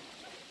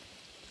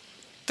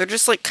 They're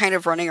just like kind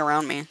of running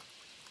around me.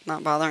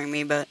 Not bothering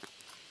me, but...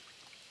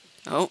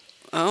 Oh.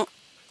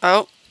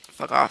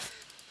 Fuck off.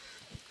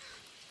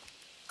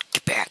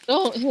 Get back.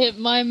 Don't hit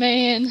my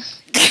man.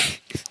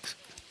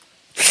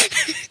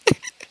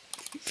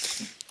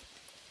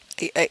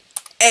 Hey.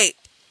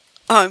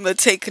 I'm a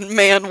taken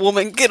man,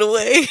 woman, get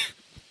away.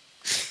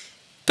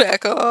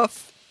 Back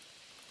off.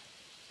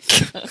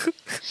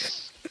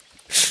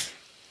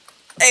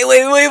 Hey,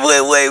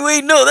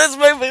 wait, no, that's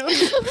my man.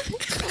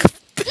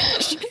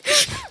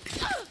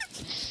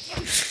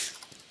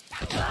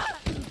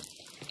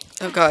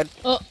 Oh god.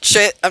 Oh.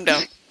 Shit, I'm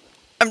down.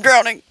 I'm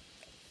drowning.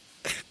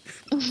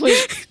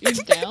 Wait, you're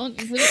down?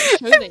 It doesn't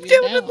show that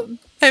you're down.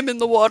 I'm in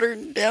the water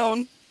and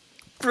down.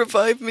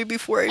 Revive me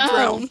before I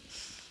drown.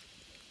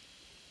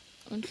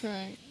 I'm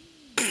trying.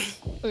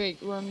 Okay,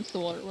 run into the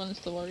water,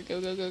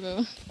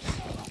 go.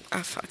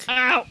 Oh fuck.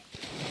 Ow!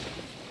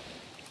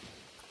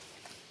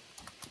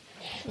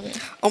 Okay.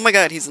 Oh my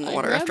god, he's in the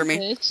water after me.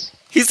 This.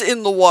 He's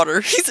in the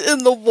water.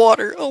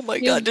 Oh my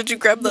god, did you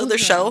grab the other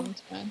shell?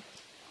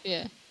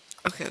 Yeah.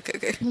 Okay.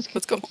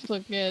 Let's go.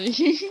 Look at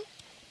it.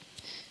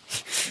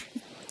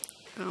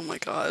 Oh my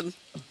god.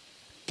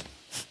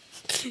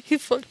 He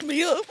fucked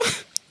me up.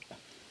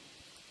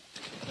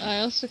 I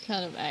also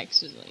kind of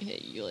accidentally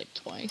hit you like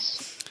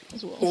twice.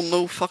 as well. Well,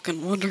 no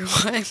fucking wonder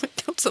why I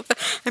went down so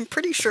fast. I'm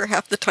pretty sure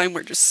half the time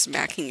we're just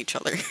smacking each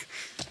other.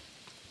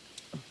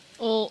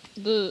 Well,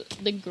 the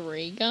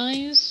gray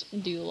guys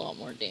do a lot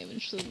more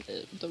damage than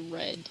the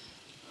red.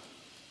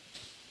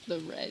 The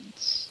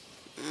reds.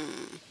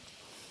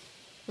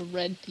 The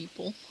red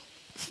people.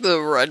 The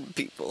red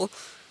people.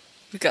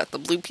 We got the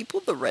blue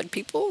people, the red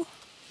people,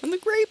 and the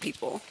gray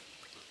people.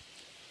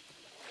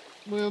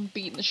 We were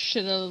beating the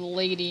shit out of the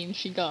lady and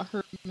she got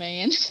her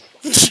man.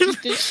 She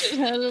beat the shit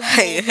out of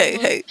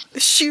Hey.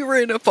 She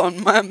ran up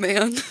on my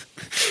man.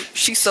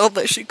 She saw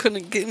that she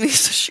couldn't get me,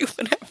 so she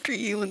went after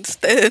you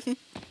instead.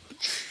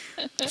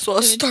 So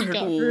I And then she started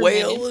got her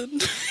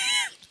wailing.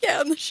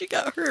 Yeah, and then she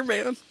got her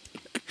man.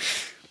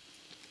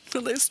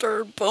 And they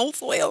started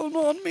both wailing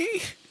on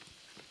me.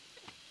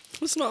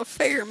 It's not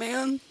fair,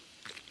 man.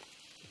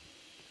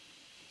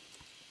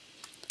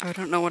 I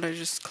don't know what I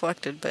just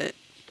collected, but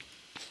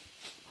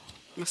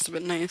must have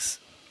been nice.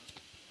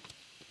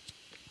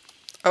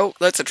 Oh,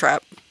 that's a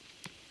trap.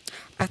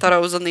 I thought I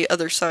was on the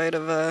other side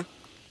of the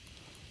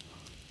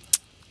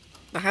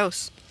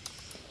house.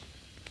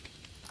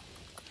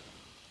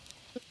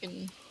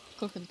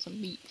 Cooking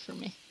some meat for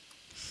me.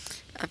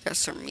 I've got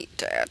some meat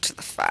to add to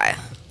the fire.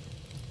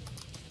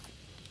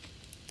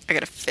 I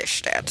got a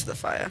fish to add to the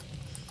fire.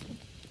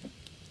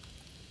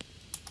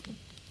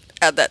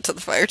 Add that to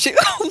the fire too.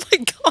 Oh my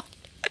god.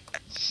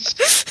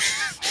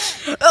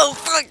 Oh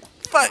fuck.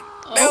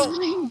 No. Oh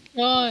my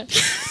god.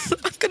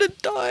 I'm gonna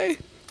die.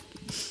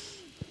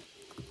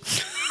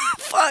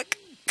 Fuck.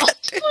 God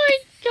damn. Oh my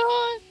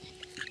god.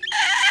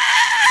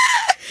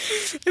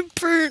 I'm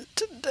burnt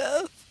to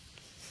death.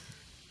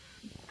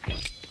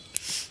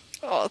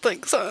 Oh,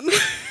 thanks, hon.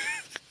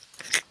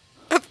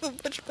 I feel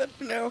much better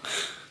now.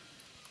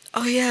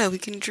 Oh yeah, we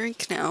can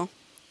drink now.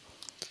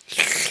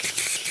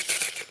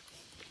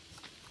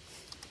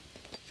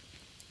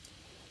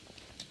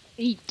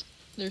 Eat.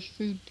 There's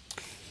food.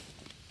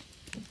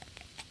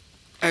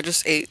 I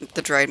just ate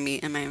the dried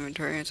meat in my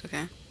inventory, it's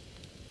okay.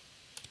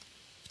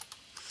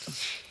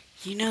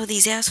 You know,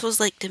 these assholes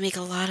like to make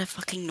a lot of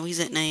fucking noise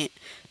at night.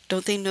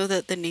 Don't they know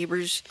that the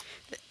neighbors...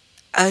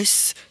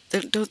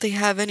 don't they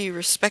have any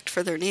respect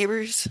for their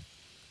neighbors?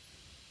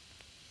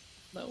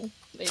 No,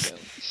 they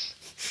don't.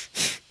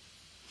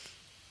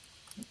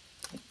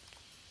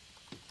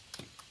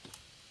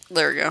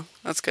 There we go.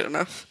 That's good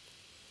enough.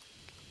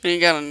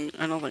 And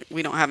I don't think...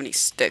 We don't have any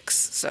sticks,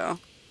 so...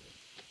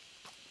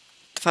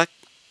 The fuck?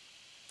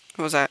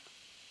 What was that?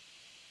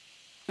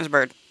 It was a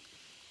bird.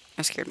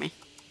 That scared me.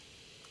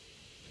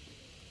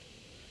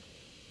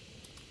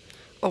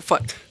 Oh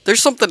fuck.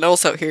 There's something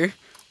else out here.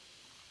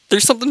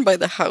 There's something by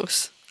the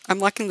house. I'm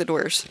locking the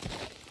doors.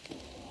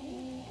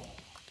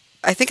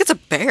 I think it's a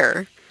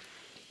bear.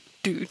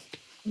 Dude.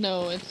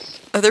 No, it's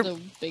Are there... the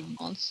big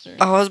monster.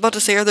 Oh, I was about to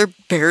say, are there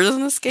bears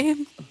in this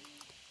game?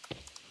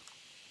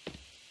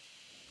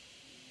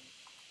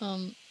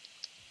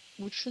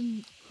 We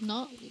should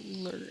not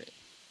lure it.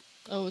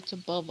 Oh, it's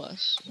above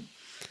us.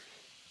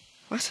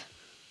 What?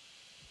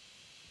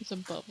 It's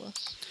above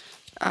us.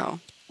 Oh.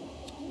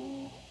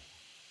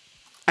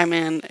 I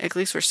mean, at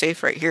least we're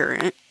safe right here,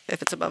 right?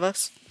 If it's above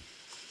us.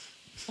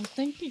 I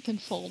think it can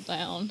fall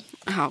down.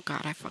 Oh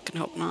god, I fucking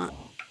hope not.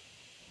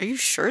 Are you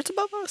sure it's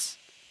above us?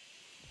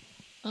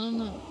 I don't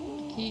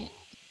know. I can't.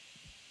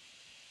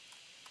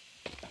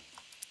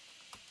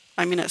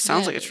 I mean, it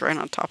sounds Yeah, like it's right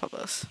on top of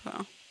us,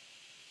 so.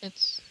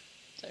 It's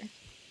there.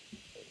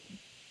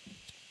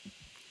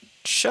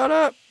 Shut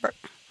up!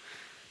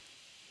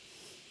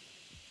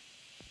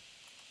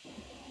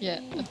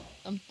 Yeah,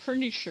 I'm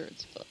pretty sure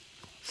it's above.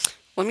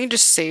 Let me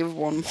just save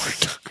one more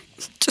time.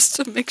 Just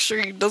to make sure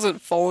he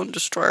doesn't fall and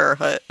destroy our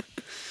hut.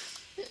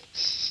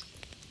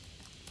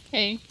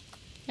 Hey,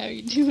 how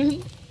you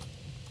doing?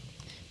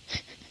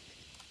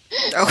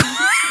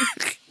 Oh.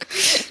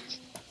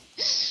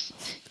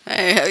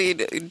 Hey, how you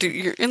doing? Dude,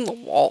 you're in the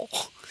wall.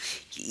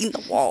 You're in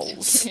the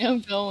walls. Okay,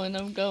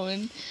 I'm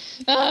going.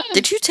 Ah!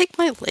 Did you take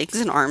my legs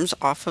and arms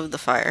off of the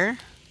fire?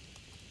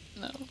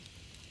 No.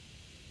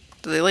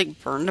 Do they,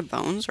 like, burn to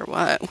bones or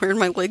what? Where'd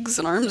my legs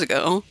and arms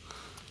go?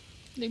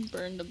 They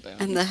burned a bone.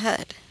 And the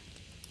head.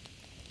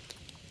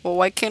 Well,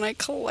 why can't I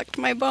collect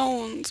my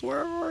bones?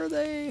 Where are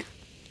they?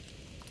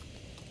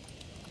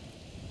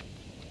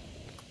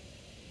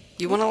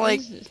 You wanna, What like,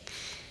 is this?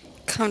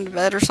 come to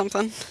bed or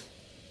something?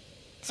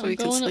 So I'm we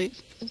can going sleep?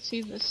 up and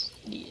see this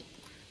idiot.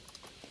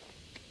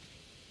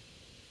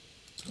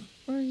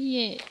 Where are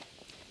you at?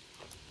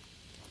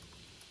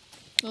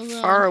 Hold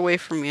on. Far away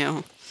from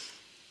you.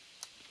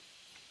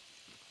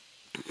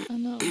 I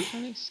know, I'm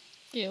trying to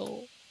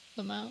scale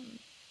the mountain.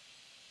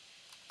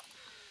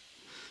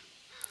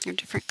 There are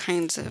different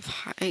kinds of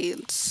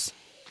hides.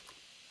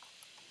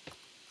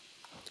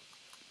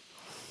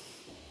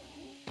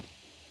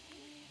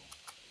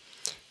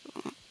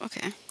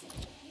 Okay.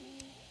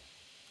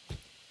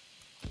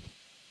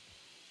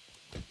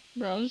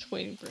 Bro, I'm just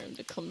waiting for him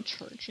to come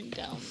charging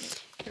down me.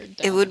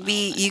 It would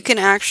be, you can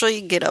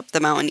actually get up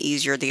the mountain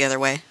easier the other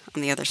way,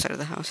 on the other side of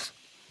the house.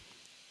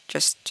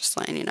 Just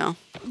letting you know.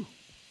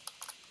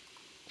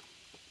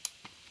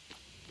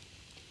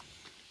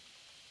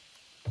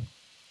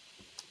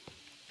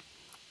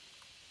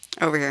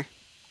 Over here.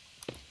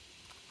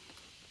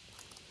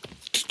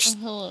 Oh,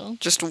 hello.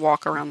 Just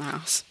walk around the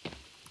house.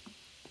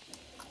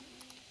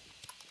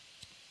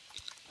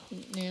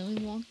 Nearly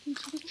walked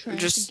into the trash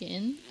Just-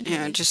 again.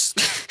 Yeah, just...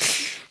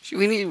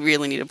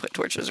 really need to put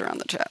torches around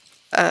the trap.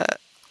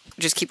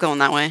 Just keep going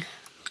that way.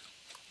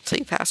 Till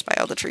you pass by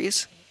all the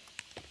trees.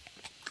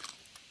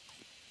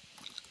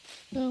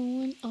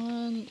 Going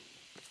on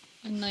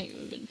a night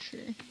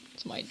adventure.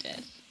 It's my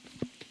death.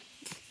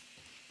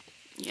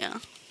 Yeah.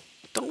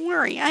 Don't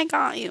worry, I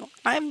got you.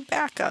 I'm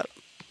backup.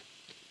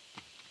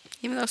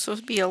 Even though it's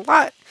supposed to be a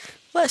lot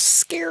less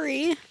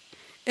scary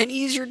and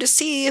easier to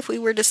see if we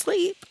were to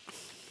sleep.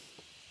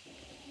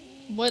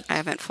 What? I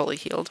haven't fully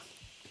healed.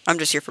 I'm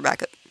just here for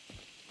backup.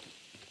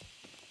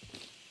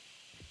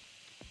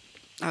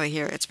 Oh, I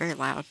hear it. It's very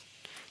loud.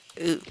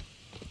 Ooh.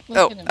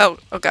 Look at him. Oh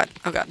god.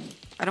 Oh god.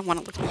 I don't want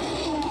to look at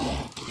him.